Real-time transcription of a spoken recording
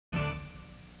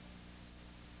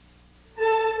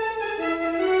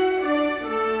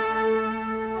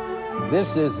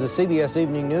This is the CBS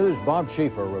Evening News. Bob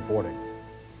Schieffer reporting.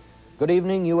 Good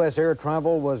evening. U.S. air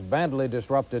travel was badly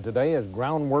disrupted today as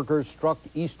ground workers struck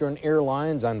Eastern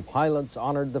Airlines and pilots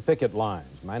honored the picket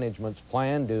lines. Management's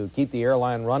plan to keep the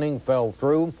airline running fell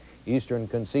through. Eastern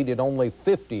conceded only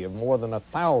 50 of more than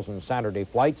 1,000 Saturday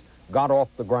flights got off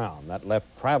the ground. That left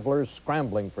travelers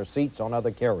scrambling for seats on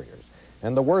other carriers.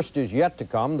 And the worst is yet to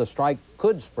come. The strike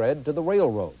could spread to the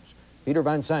railroads. Peter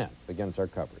Van Sant begins our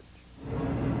coverage.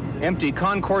 Empty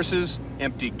concourses,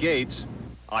 empty gates,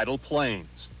 idle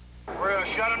planes. We're going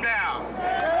to shut them down.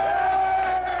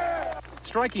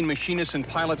 Striking machinists and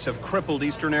pilots have crippled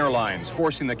Eastern Airlines,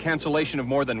 forcing the cancellation of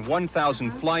more than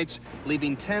 1,000 flights,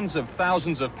 leaving tens of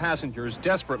thousands of passengers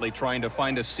desperately trying to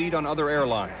find a seat on other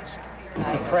airlines. It's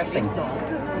depressing.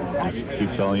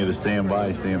 Keep telling you to stand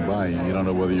by, stand by. You don't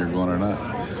know whether you're going or not.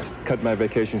 Cut my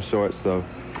vacation short, so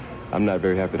I'm not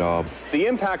very happy at all. The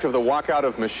impact of the walkout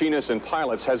of machinists and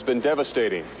pilots has been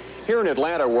devastating. Here in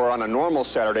Atlanta, where on a normal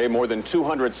Saturday, more than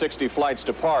 260 flights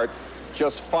depart,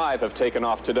 just 5 have taken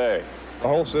off today. The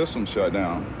whole system's shut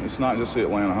down. It's not just the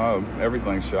Atlanta hub.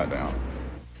 Everything's shut down.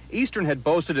 Eastern had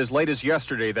boasted as late as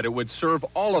yesterday that it would serve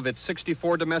all of its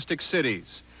 64 domestic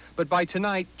cities. But by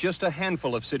tonight, just a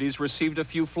handful of cities received a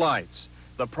few flights.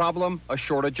 The problem, a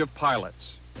shortage of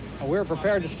pilots. We're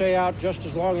prepared to stay out just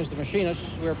as long as the machinists.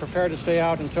 We're prepared to stay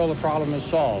out until the problem is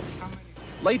solved.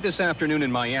 Late this afternoon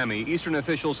in Miami, Eastern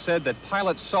officials said that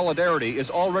pilot solidarity is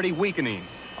already weakening,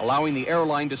 allowing the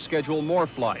airline to schedule more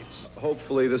flights.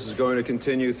 Hopefully this is going to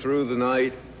continue through the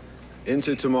night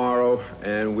into tomorrow,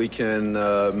 and we can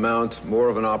mount more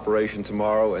of an operation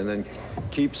tomorrow and then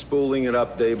keep spooling it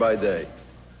up day by day.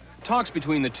 Talks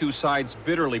between the two sides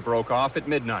bitterly broke off at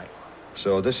midnight.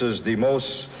 So this is the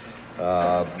most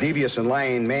devious and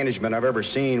lying management I've ever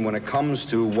seen when it comes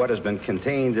to what has been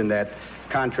contained in that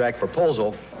contract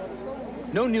proposal.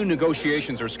 No new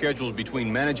negotiations are scheduled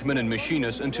between management and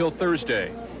machinists until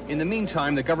Thursday. In the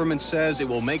meantime, the government says it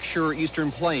will make sure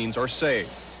Eastern planes are safe.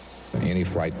 Any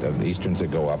flight of the Easterns that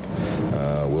go up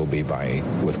will be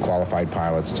with qualified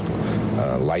pilots.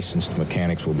 Licensed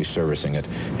mechanics will be servicing it,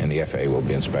 and the FAA will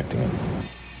be inspecting it.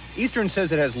 Eastern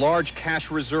says it has large cash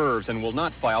reserves and will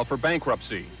not file for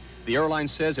bankruptcy. The airline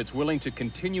says it's willing to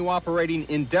continue operating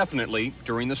indefinitely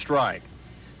during the strike.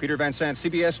 Peter Van Sant,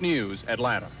 CBS News,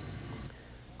 Atlanta.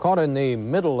 Caught in the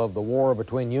middle of the war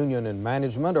between union and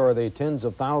management are the tens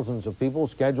of thousands of people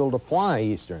scheduled to fly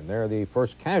Eastern. They're the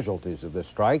first casualties of this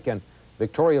strike, and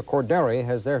Victoria Corderi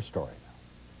has their story.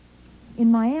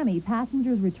 In Miami,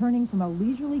 passengers returning from a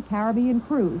leisurely Caribbean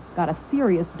cruise got a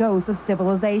serious dose of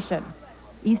civilization.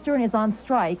 Eastern is on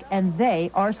strike, and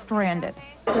they are stranded.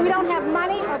 We don't have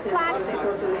money or plastic.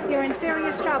 You're in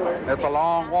serious trouble. It's a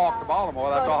long walk to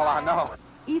Baltimore, that's all I know.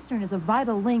 Eastern is a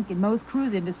vital link in most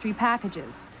cruise industry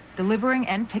packages, delivering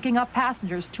and picking up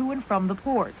passengers to and from the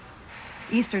ports.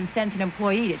 Eastern sent an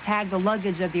employee to tag the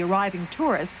luggage of the arriving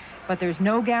tourists, but there's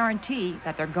no guarantee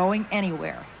that they're going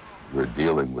anywhere. We're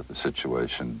dealing with the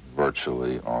situation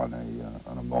virtually on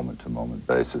a moment-to-moment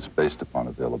basis based upon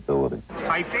availability.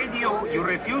 I paid you, you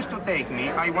refused to take me,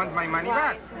 I want my money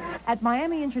back. At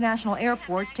Miami International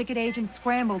Airport, ticket agents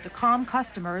scrambled to calm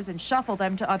customers and shuffle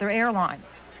them to other airlines.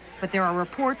 But there are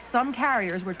reports some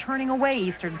carriers were turning away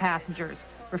Eastern passengers,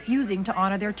 refusing to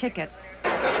honor their tickets.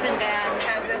 It's been bad,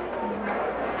 has it?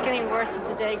 It's getting worse as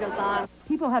the day goes on.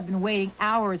 People have been waiting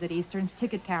hours at Eastern's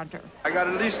ticket counter. I got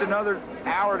at least another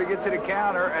hour to get to the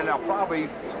counter, and I'll probably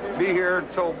be here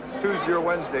until Tuesday or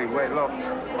Wednesday, the way it looks.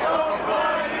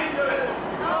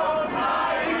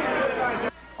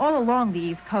 All along the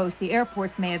East Coast, the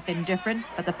airports may have been different,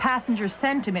 but the passenger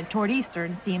sentiment toward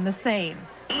Eastern seemed the same.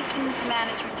 Eastern's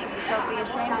management should be totally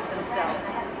ashamed of themselves.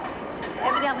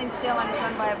 Evidently, the airline is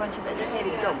run by a bunch of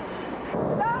educated dopes.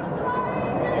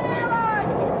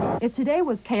 If today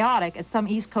was chaotic at some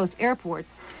East Coast airports,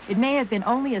 it may have been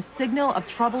only a signal of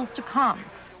troubles to come.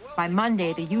 By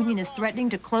Monday, the union is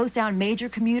threatening to close down major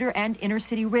commuter and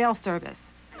intercity rail service,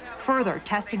 further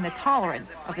testing the tolerance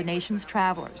of the nation's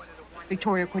travelers.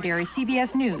 Victoria Corderi,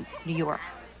 CBS News, New York.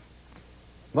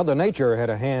 Mother Nature had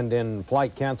a hand in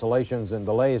flight cancellations and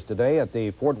delays today at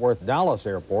the Fort Worth Dallas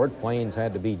airport. Planes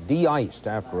had to be de-iced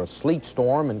after a sleet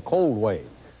storm and cold wave.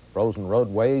 Frozen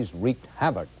roadways wreaked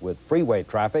havoc with freeway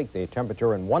traffic. The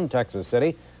temperature in one Texas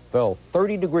city fell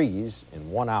 30 degrees in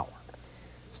 1 hour.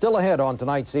 Still ahead on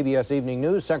tonight's CBS Evening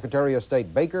News, Secretary of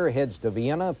State Baker heads to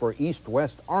Vienna for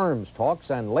East-West arms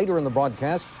talks, and later in the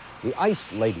broadcast, the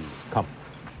Ice Ladies come.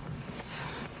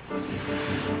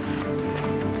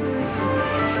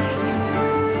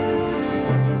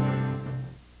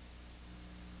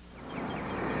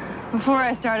 Before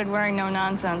I started wearing no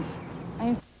nonsense,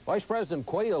 Vice President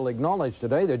Quayle acknowledged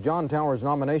today that John Tower's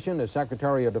nomination as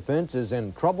Secretary of Defense is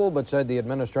in trouble, but said the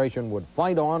administration would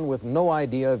fight on with no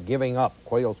idea of giving up.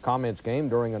 Quayle's comments came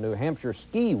during a New Hampshire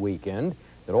ski weekend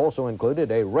that also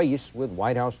included a race with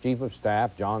White House Chief of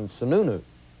Staff John Sununu.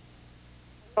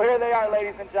 So here they are,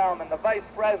 ladies and gentlemen, the Vice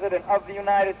President of the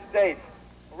United States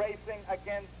racing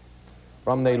against...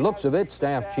 From the looks of it,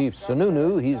 Staff Chief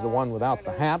Sununu, he's the one without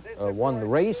the hat, won the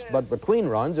race, but between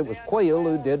runs, it was Quayle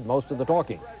who did most of the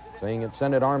talking, saying it's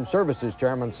Senate Armed Services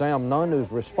Chairman Sam Nunn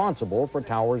who's responsible for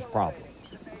Tower's problems.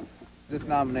 This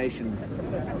nomination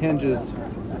hinges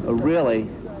really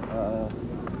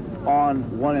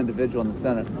on one individual in the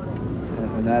Senate,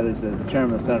 and that is the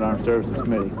Chairman of the Senate Armed Services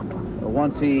Committee.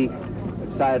 Once he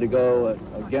decided to go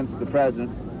against the President,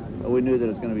 we knew that it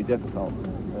was going to be difficult.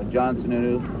 John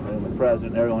Sununu and the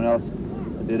President and everyone else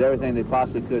did everything they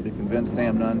possibly could to convince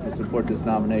Sam Nunn to support this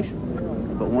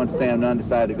nomination. But once Sam Nunn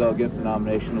decided to go against the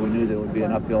nomination, we knew that it would be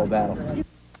an uphill battle.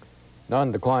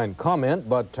 Nunn declined comment,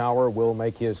 but Tower will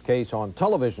make his case on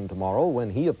television tomorrow when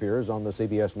he appears on the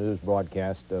CBS News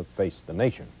broadcast of Face the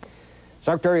Nation.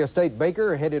 Secretary of State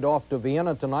Baker headed off to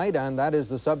Vienna tonight, and that is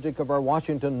the subject of our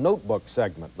Washington Notebook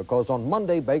segment, because on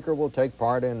Monday, Baker will take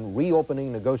part in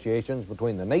reopening negotiations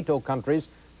between the NATO countries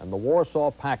and the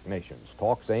Warsaw Pact nations,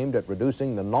 talks aimed at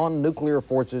reducing the non-nuclear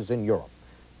forces in Europe.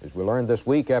 As we learned this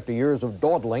week, after years of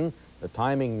dawdling, the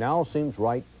timing now seems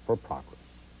right for progress.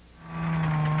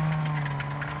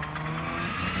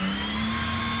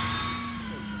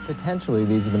 Potentially,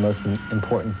 these are the most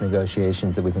important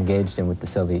negotiations that we've engaged in with the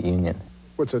Soviet Union.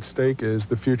 What's at stake is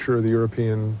the future of the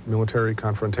European military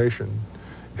confrontation,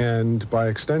 and by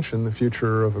extension, the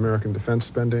future of American defense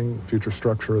spending, the future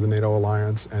structure of the NATO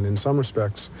alliance, and in some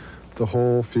respects, the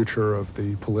whole future of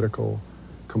the political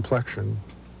complexion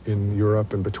in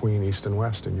Europe and between East and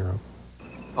West in Europe.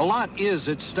 A lot is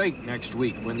at stake next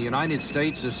week when the United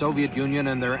States, the Soviet Union,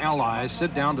 and their allies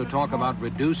sit down to talk about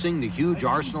reducing the huge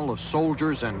arsenal of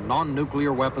soldiers and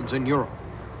non-nuclear weapons in Europe,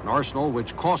 an arsenal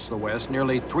which costs the West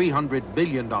nearly $300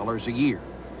 billion a year.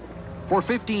 For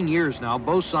 15 years now,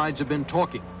 both sides have been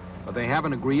talking, but they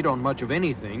haven't agreed on much of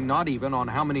anything, not even on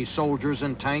how many soldiers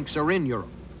and tanks are in Europe.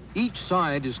 Each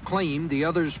side has claimed the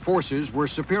other's forces were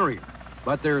superior,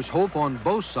 but there's hope on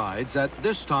both sides that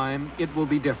this time it will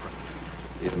be different.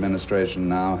 The administration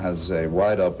now has a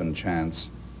wide open chance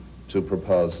to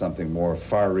propose something more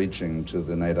far-reaching to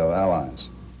the NATO allies.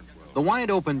 The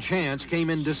wide open chance came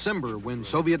in December when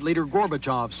Soviet leader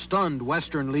Gorbachev stunned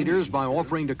Western leaders by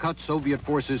offering to cut Soviet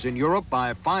forces in Europe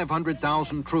by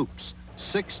 500,000 troops,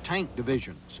 6 tank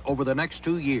divisions over the next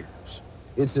 2 years.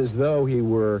 It's as though he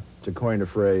were, to coin a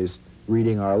phrase,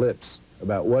 reading our lips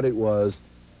about what it was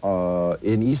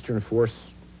in Eastern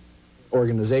Force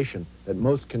organization that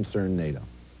most concerned NATO.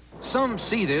 Some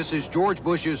see this as George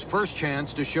Bush's first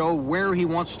chance to show where he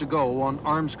wants to go on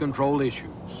arms control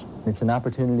issues. It's an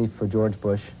opportunity for George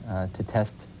Bush to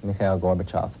test Mikhail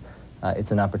Gorbachev. It's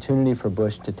an opportunity for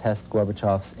Bush to test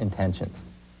Gorbachev's intentions.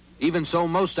 Even so,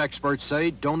 most experts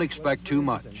say don't expect too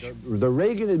much. The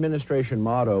Reagan administration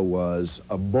motto was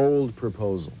a bold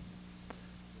proposal.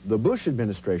 The Bush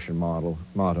administration motto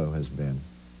has been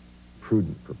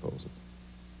prudent proposals.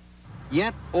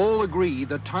 Yet all agree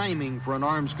the timing for an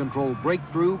arms control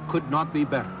breakthrough could not be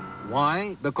better.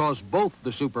 Why? Because both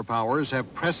the superpowers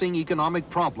have pressing economic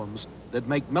problems that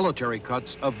make military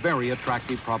cuts a very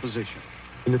attractive proposition.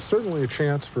 And it's certainly a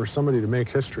chance for somebody to make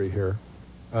history here.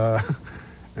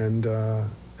 And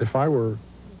if I were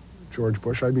George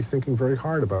Bush, I'd be thinking very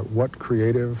hard about what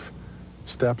creative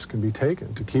steps can be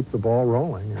taken to keep the ball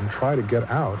rolling and try to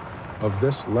get out of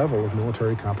this level of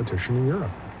military competition in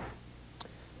Europe.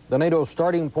 The NATO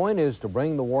starting point is to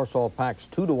bring the Warsaw Pact's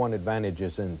 2-to-1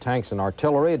 advantages in tanks and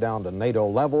artillery down to NATO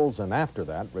levels, and after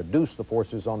that, reduce the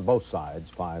forces on both sides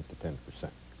 5 to 10%.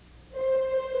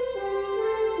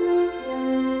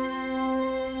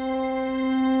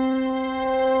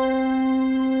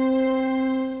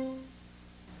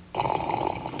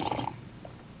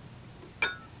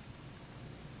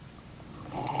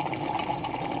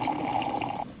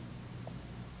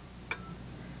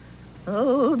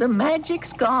 Oh, the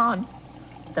magic's gone.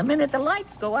 The minute the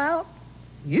lights go out,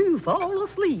 you fall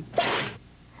asleep.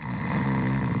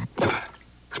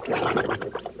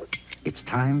 It's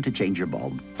time to change your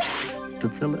bulb to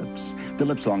Philips.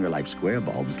 Philips Longer Life Square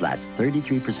bulbs last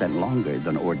 33% longer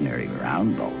than ordinary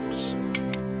round bulbs.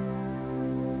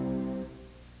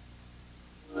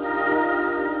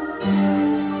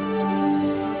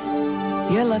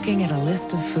 You're looking at a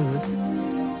list of foods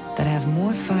that have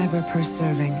more fiber per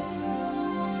serving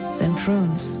than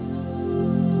prunes.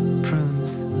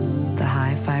 Prunes, the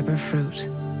high fiber fruit.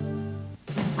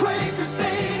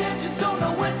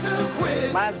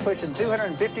 mine's pushing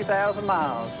 250,000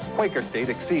 miles. Quaker State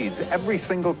exceeds every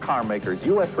single car maker's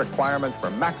U.S. requirements for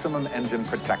maximum engine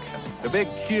protection. The big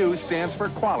Q stands for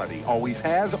quality. Always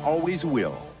has, always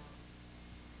will.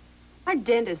 Our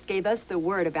dentist gave us the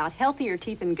word about healthier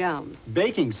teeth and gums.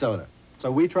 Baking soda.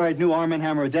 So we tried new Arm &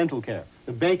 Hammer Dental Care,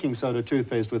 the baking soda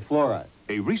toothpaste with fluoride.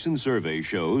 A recent survey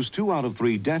shows 2 out of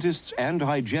 3 dentists and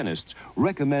hygienists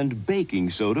recommend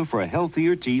baking soda for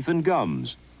healthier teeth and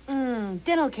gums.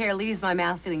 Dental Care leaves my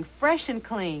mouth feeling fresh and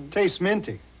clean. Tastes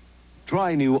minty.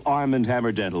 Try new Arm &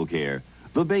 Hammer Dental Care,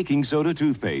 the baking soda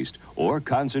toothpaste or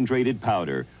concentrated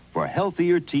powder for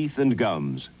healthier teeth and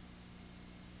gums.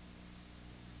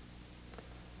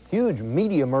 Huge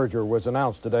media merger was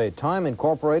announced today. Time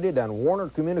Incorporated and Warner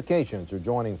Communications are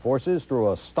joining forces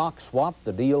through a stock swap.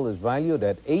 The deal is valued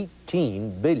at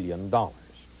 $18 billion.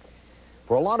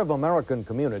 For a lot of American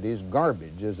communities,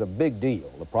 garbage is a big deal.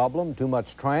 The problem, too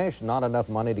much trash, not enough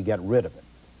money to get rid of it.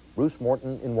 Bruce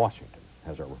Morton in Washington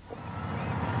has our report.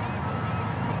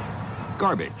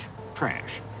 Garbage,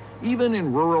 trash. Even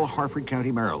in rural Harford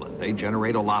County, Maryland, they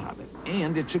generate a lot of it,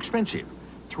 and it's expensive.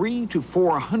 $300,000 to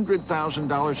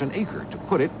 $400,000 an acre to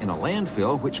put it in a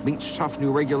landfill which meets tough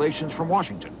new regulations from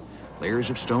Washington. Layers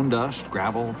of stone dust,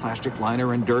 gravel, plastic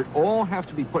liner, and dirt all have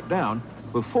to be put down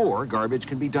before garbage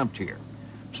can be dumped here.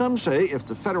 Some say if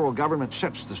the federal government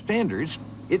sets the standards,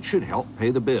 it should help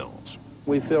pay the bills.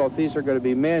 We feel if these are going to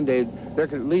be mandated, there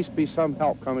could at least be some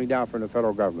help coming down from the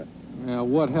federal government. Now,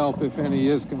 what help, if any,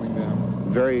 is coming down?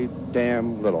 Very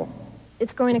damn little.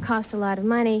 It's going to cost a lot of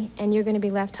money, and you're going to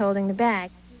be left holding the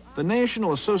bag. The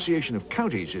National Association of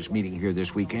Counties is meeting here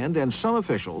this weekend, and some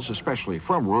officials, especially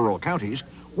from rural counties,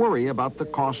 worry about the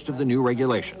cost of the new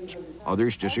regulations.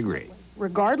 Others disagree.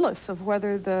 Regardless of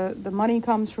whether the money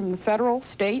comes from the federal,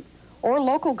 state, or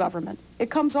local government,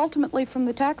 it comes ultimately from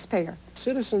the taxpayer.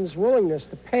 Citizens' willingness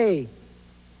to pay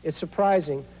is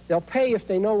surprising. They'll pay if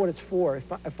they know what it's for.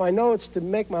 If I know it's to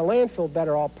make my landfill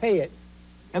better, I'll pay it.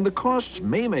 And the costs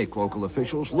may make local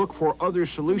officials look for other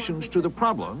solutions to the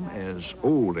problem, as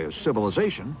old as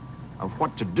civilization, of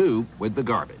what to do with the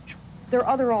garbage. There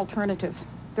are other alternatives.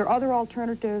 There are other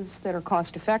alternatives that are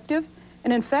cost-effective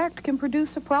and, in fact, can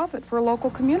produce a profit for a local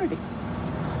community.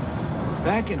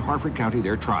 Back in Harford County,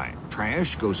 they're trying.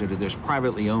 Trash goes into this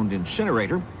privately owned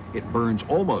incinerator. It burns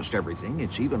almost everything.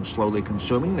 It's even slowly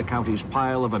consuming the county's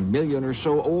pile of 1 million or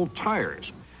so old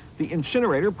tires. The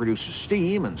incinerator produces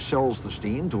steam and sells the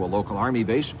steam to a local Army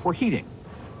base for heating.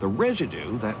 The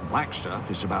residue, that black stuff,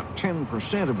 is about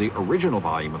 10% of the original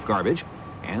volume of garbage,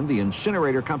 and the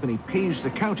incinerator company pays the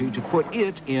county to put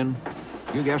it in,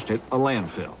 you guessed it, a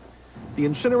landfill. The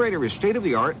incinerator is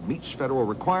state-of-the-art, meets federal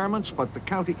requirements, but the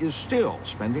county is still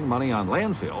spending money on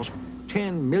landfills,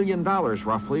 $10 million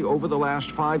roughly over the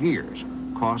last 5 years,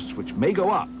 costs which may go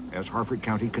up as Harford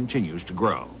County continues to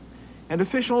grow. And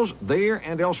officials there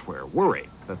and elsewhere worry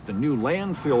that the new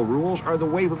landfill rules are the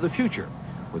wave of the future,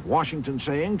 with Washington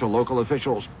saying to local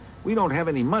officials, we don't have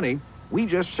any money, we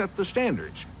just set the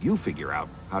standards. You figure out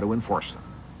how to enforce them.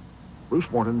 Bruce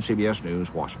Morton, CBS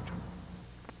News, Washington.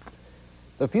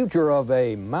 The future of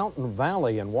a mountain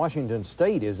valley in Washington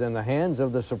state is in the hands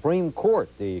of the Supreme Court.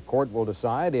 The court will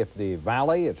decide if the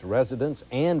valley, its residents,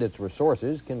 and its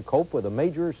resources can cope with a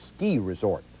major ski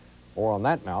resort. More on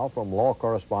that now from law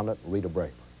correspondent Rita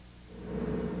Braver.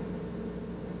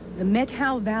 The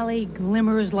Methow Valley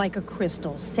glimmers like a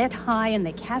crystal, set high in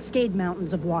the Cascade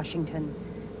Mountains of Washington.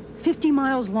 50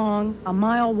 miles long, a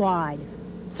mile wide.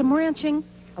 Some ranching,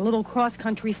 a little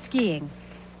cross-country skiing.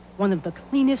 One of the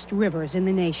cleanest rivers in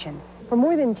the nation. For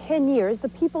more than 10 years, the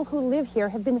people who live here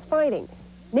have been fighting,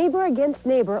 neighbor against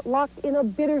neighbor, locked in a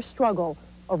bitter struggle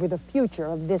over the future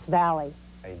of this valley.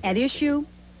 At issue,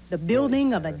 the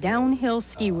building of a downhill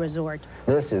ski resort.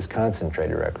 This is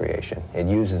concentrated recreation. It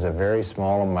uses a very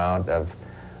small amount of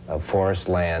forest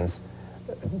lands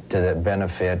to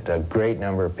benefit a great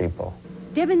number of people.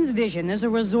 Devon's vision is a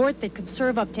resort that could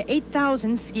serve up to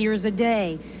 8,000 skiers a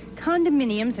day.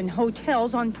 Condominiums and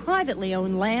hotels on privately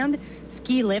owned land,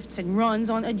 ski lifts and runs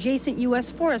on adjacent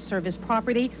U.S. Forest Service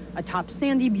property atop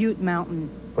Sandy Butte Mountain.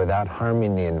 Without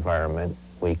harming the environment,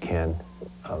 we can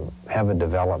have a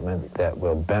development that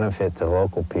will benefit the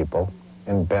local people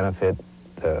and benefit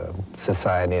the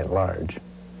society at large.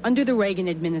 Under the Reagan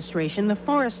administration, the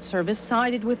Forest Service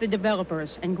sided with the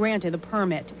developers and granted a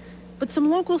permit. But some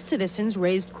local citizens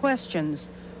raised questions.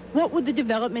 What would the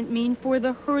development mean for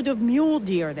the herd of mule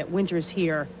deer that winters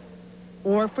here?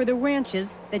 Or for the ranches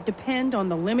that depend on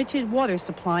the limited water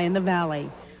supply in the valley?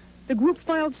 The group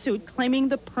filed suit claiming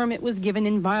the permit was given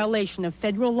in violation of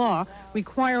federal law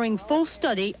requiring full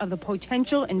study of the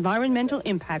potential environmental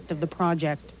impact of the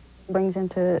project. brings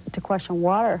into question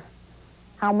water,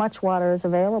 how much water is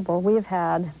available. We have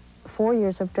had 4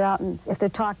 years of drought, and if they're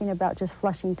talking about just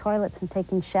flushing toilets and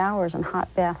taking showers and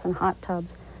hot baths and hot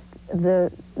tubs,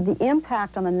 the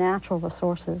impact on the natural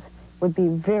resources would be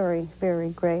very, very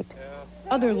great.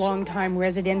 Other longtime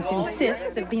residents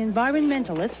insist that the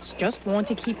environmentalists just want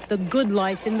to keep the good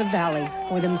life in the valley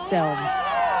for themselves.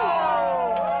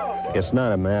 It's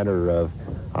not a matter of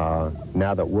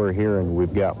now that we're here and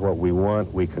we've got what we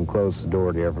want, we can close the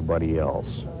door to everybody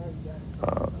else.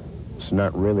 It's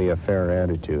not really a fair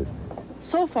attitude.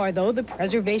 So far, though, the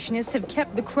preservationists have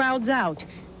kept the crowds out.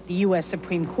 The U.S.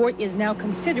 Supreme Court is now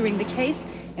considering the case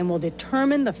and will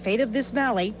determine the fate of this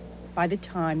valley by the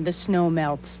time the snow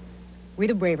melts.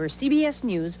 Rita Braver, CBS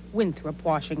News, Winthrop,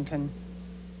 Washington.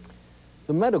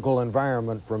 The medical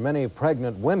environment for many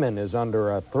pregnant women is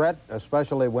under a threat,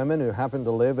 especially women who happen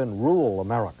to live in rural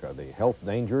America. The health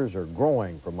dangers are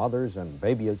growing for mothers and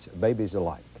babies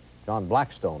alike. John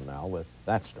Blackstone now with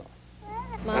that story.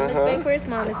 Mama's baker's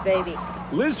mama's baby.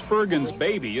 Liz Fergan's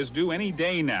baby is due any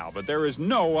day now, but there is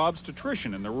no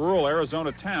obstetrician in the rural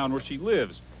Arizona town where she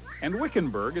lives. And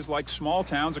Wickenburg is like small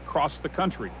towns across the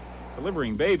country.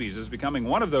 Delivering babies is becoming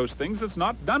one of those things that's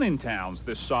not done in towns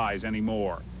this size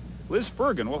anymore. Liz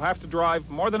Fergan will have to drive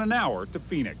more than an hour to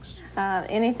Phoenix.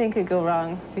 Anything could go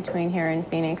wrong between here and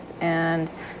Phoenix, and,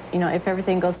 you know, if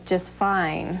everything goes just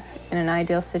fine in an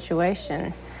ideal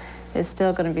situation, it's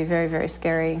still going to be very, very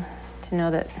scary to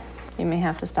know that you may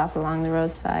have to stop along the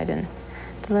roadside and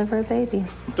deliver a baby.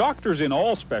 Doctors in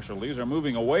all specialties are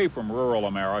moving away from rural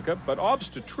America, but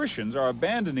obstetricians are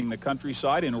abandoning the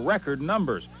countryside in record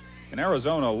numbers. In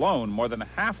Arizona alone, more than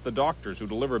half the doctors who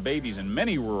deliver babies in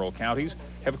many rural counties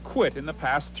have quit in the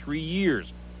past 3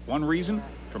 years. One reason?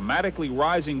 Dramatically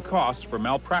rising costs for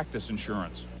malpractice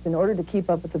insurance. In order to keep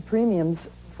up with the premiums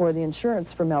for the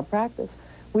insurance for malpractice,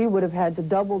 we would have had to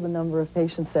double the number of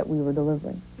patients that we were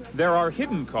delivering. There are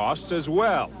hidden costs as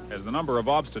well. As the number of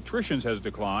obstetricians has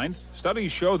declined,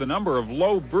 studies show the number of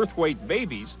low birth weight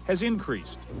babies has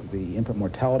increased. The infant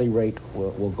mortality rate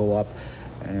will go up,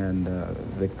 and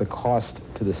the cost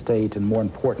to the state, and more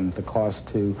important, the cost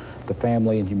to the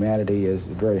family and humanity is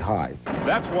very high.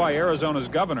 That's why Arizona's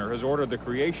governor has ordered the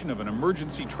creation of an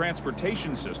emergency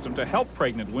transportation system to help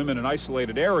pregnant women in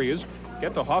isolated areas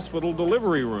get to hospital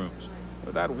delivery rooms.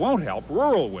 But that won't help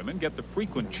rural women get the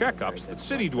frequent checkups that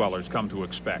city dwellers come to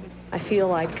expect. I feel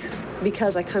like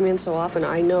because I come in so often,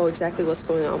 I know exactly what's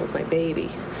going on with my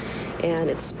baby. And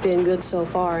it's been good so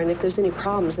far, and if there's any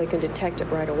problems, they can detect it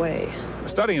right away. A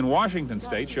study in Washington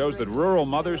state shows that rural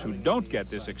mothers who don't get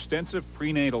this extensive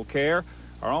prenatal care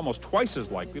are almost twice as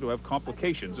likely to have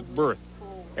complications at birth.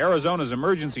 Arizona's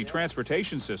emergency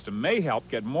transportation system may help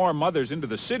get more mothers into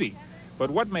the city, but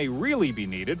what may really be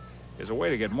needed is a way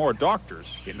to get more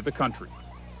doctors into the country.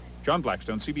 John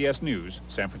Blackstone, CBS News,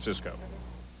 San Francisco.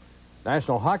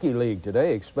 National Hockey League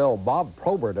today expelled Bob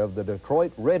Probert of the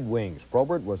Detroit Red Wings.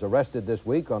 Probert was arrested this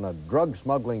week on a drug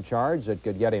smuggling charge that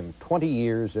could get him 20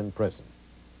 years in prison.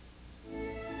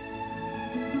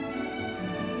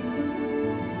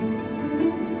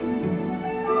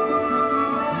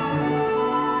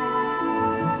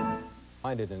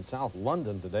 In South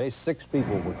London today, 6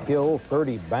 people were killed,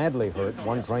 30 badly hurt.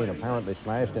 One train apparently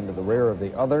smashed into the rear of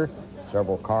the other.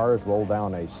 Several cars rolled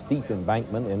down a steep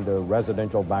embankment into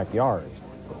residential backyards.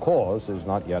 The cause has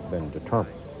not yet been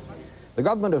determined. The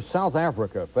government of South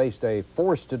Africa faced a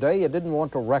force today it didn't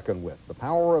want to reckon with, the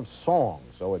power of song,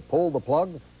 so it pulled the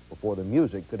plug before the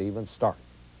music could even start.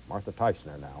 Martha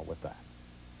Teisner now with that.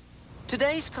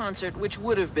 Today's concert, which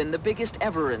would have been the biggest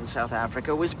ever in South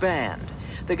Africa, was banned.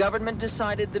 The government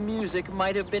decided the music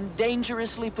might have been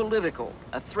dangerously political,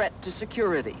 a threat to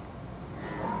security.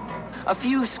 A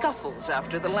few scuffles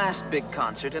after the last big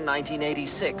concert in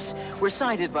 1986 were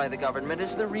cited by the government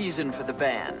as the reason for the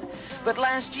ban. But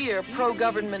last year,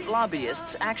 pro-government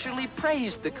lobbyists actually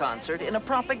praised the concert in a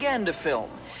propaganda film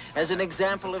as an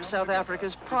example of South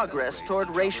Africa's progress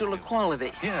toward racial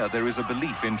equality. Here, there is a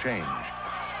belief in change,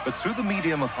 but through the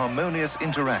medium of harmonious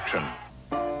interaction.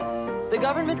 The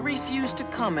government refused to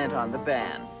comment on the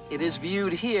ban. It is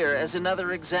viewed here as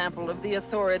another example of the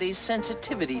authorities'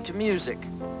 sensitivity to music.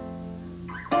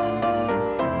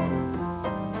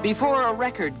 Before a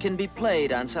record can be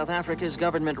played on South Africa's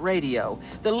government radio,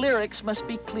 the lyrics must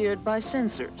be cleared by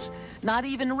censors. Not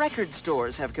even record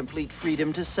stores have complete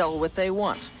freedom to sell what they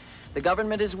want. The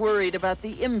government is worried about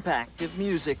the impact of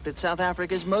music that South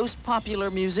Africa's most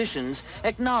popular musicians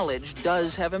acknowledge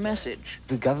does have a message.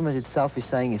 The government itself is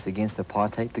saying it's against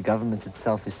apartheid. The government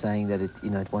itself is saying that it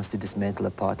wants to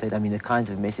dismantle apartheid. I mean, the kinds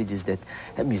of messages that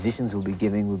musicians will be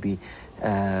giving will be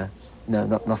no,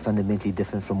 not fundamentally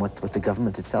different from what the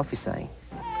government itself is saying.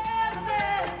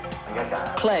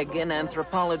 Clegg, an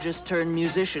anthropologist turned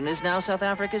musician, is now South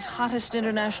Africa's hottest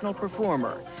international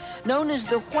performer. Known as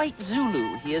the White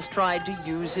Zulu, he has tried to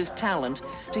use his talent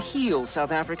to heal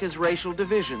South Africa's racial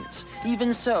divisions.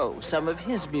 Even so, some of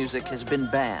his music has been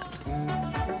banned.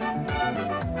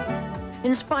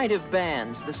 In spite of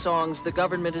bans, the songs the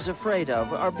government is afraid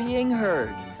of are being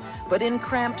heard, but in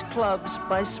cramped clubs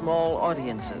by small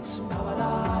audiences.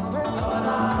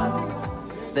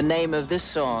 The name of this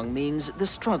song means the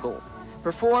struggle,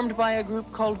 performed by a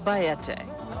group called Bayete.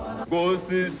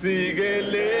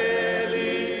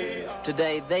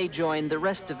 Today, they joined the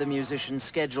rest of the musicians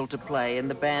scheduled to play in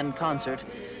the band concert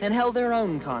and held their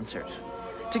own concert.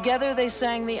 Together, they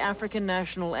sang the African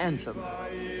national anthem,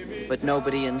 but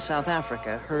nobody in South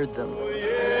Africa heard them.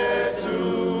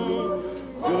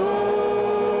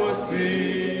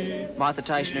 Martha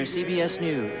Teichner, CBS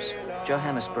News,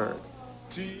 Johannesburg.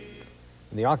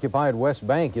 In the occupied West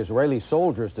Bank, Israeli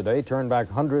soldiers today turned back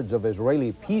hundreds of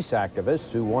Israeli peace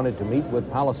activists who wanted to meet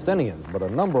with Palestinians, but a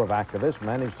number of activists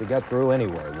managed to get through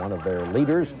anyway. One of their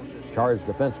leaders charged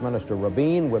Defense Minister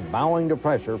Rabin with bowing to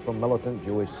pressure from militant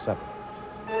Jewish settlers.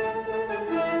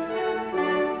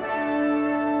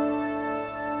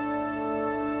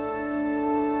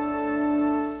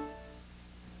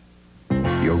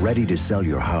 You're ready to sell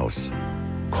your house?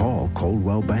 Call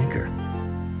Coldwell Banker.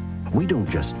 We don't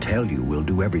just tell you we'll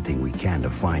do everything we can to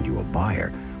find you a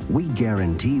buyer. We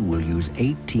guarantee we'll use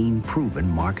 18 proven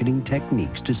marketing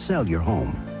techniques to sell your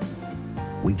home.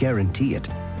 We guarantee it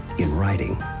in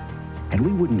writing. And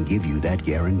we wouldn't give you that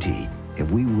guarantee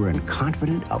if we weren't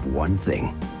confident of one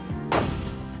thing.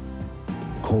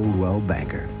 Coldwell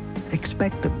Banker.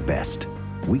 Expect the best.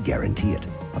 We guarantee it.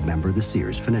 A member of the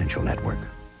Sears Financial Network.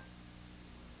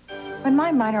 When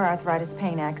my minor arthritis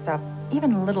pain acts up,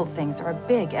 even little things are a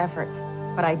big effort.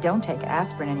 But I don't take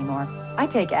aspirin anymore. I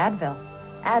take Advil.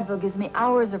 Advil gives me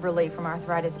hours of relief from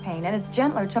arthritis pain, and it's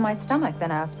gentler to my stomach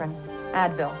than aspirin.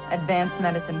 Advil, advanced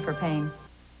medicine for pain.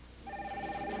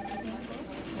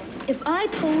 If I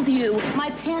told you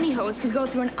my pantyhose could go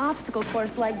through an obstacle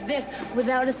course like this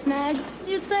without a snag,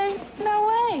 you'd say, no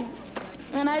way.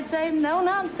 And I'd say, no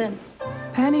nonsense.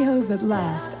 Pantyhose that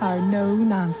last are no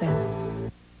nonsense.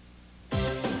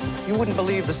 You wouldn't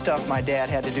believe the stuff my dad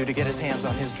had to do to get his hands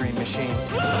on his dream machine.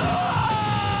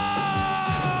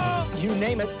 You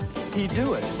name it, he'd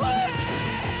do it.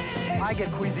 I get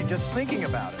queasy just thinking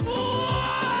about it.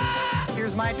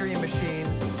 Here's my dream machine,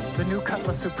 the new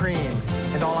Cutlass Supreme.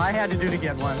 And all I had to do to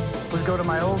get one was go to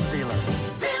my old dealer.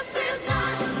 This is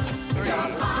not your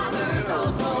father's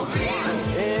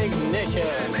Oldsmobile.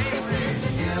 Ignition. This is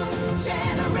the new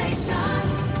generation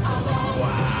of old.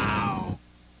 Wow.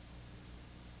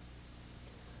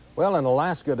 Well, in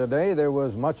Alaska today, there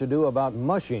was much ado about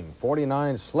mushing.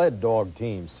 49 sled dog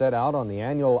teams set out on the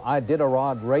annual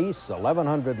Iditarod race,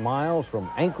 1,100 miles from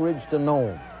Anchorage to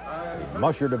Nome.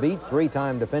 Musher to beat,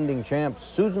 three-time defending champ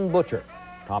Susan Butcher.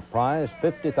 Top prize,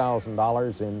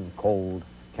 $50,000 in cold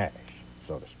cash,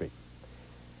 so to speak.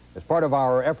 As part of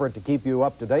our effort to keep you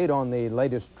up to date on the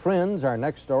latest trends, our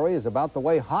next story is about the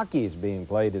way hockey is being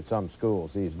played at some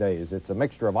schools these days. It's a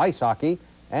mixture of ice hockey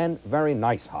and very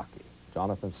nice hockey.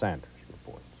 Jonathan Sanders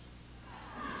reports.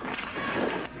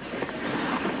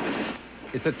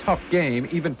 It's a tough game,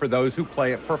 even for those who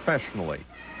play it professionally.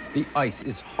 The ice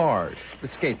is hard, the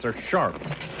skates are sharp,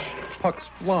 pucks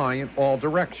fly in all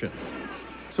directions.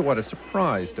 So what a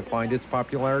surprise to find its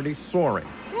popularity soaring.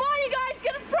 Come on, you guys,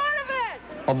 get in front of it!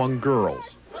 Among girls.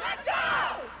 Let's go!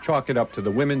 Chalk it up to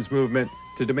the women's movement,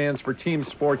 to demands for team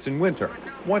sports in winter,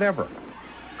 whatever.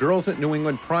 Girls at New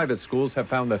England private schools have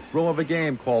found the thrill of a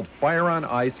game called Fire on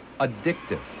Ice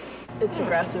addictive. It's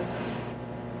aggressive.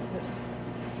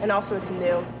 And also it's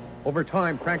new. Over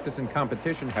time, practice and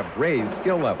competition have raised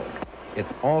skill levels.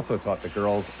 It's also taught the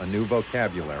girls a new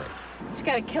vocabulary. She's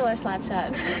got a killer slap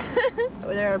shot.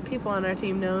 There are people on our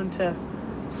team known to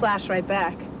slash right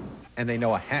back. And they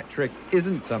know a hat trick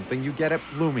isn't something you get at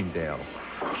Bloomingdale's.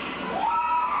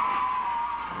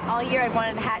 All year I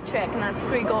wanted a hat trick, and that's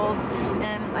 3 goals,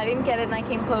 and I didn't get it, and I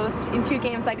came close. In 2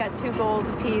 games, I got 2 goals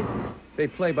apiece. They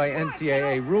play by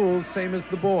NCAA rules, same as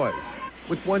the boys,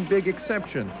 with one big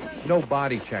exception, no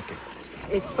body checking.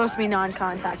 It's supposed to be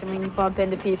non-contact. I mean, you bump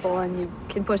into people, and you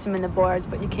can push them in the boards,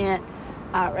 but you can't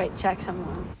outright check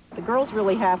someone. The girls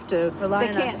really have to rely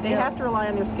on their They have to rely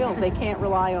on their skills. They can't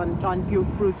rely on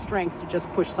brute strength to just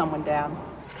push someone down.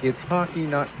 It's hockey,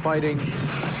 not fighting.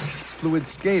 Fluid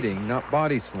skating, not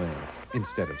body slams.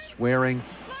 Instead of swearing,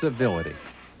 civility.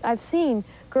 I've seen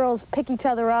girls pick each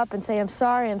other up and say, I'm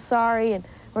sorry,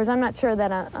 Whereas I'm not sure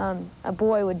that a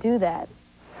boy would do that.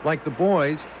 Like the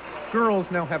boys, girls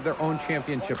now have their own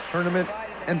championship tournament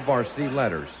and varsity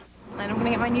letters. And I'm going to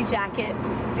get my new jacket,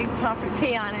 big proper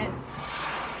T on it.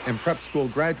 And prep school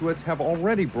graduates have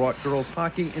already brought girls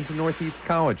hockey into Northeast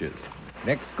colleges.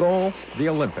 Next goal, the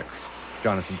Olympics.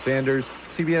 Jonathan Sanders,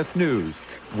 CBS News,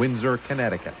 Windsor,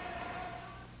 Connecticut.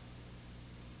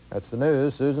 That's the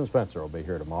news. Susan Spencer will be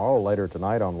here tomorrow. Later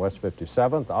tonight on West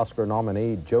 57th, Oscar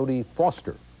nominee Jodie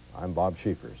Foster. I'm Bob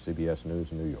Schieffer, CBS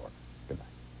News, New York. Good night.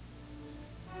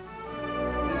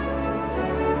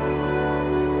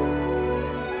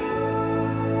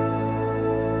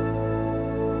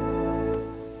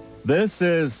 This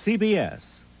is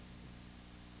CBS.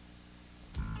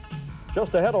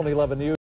 Just ahead on 11 News.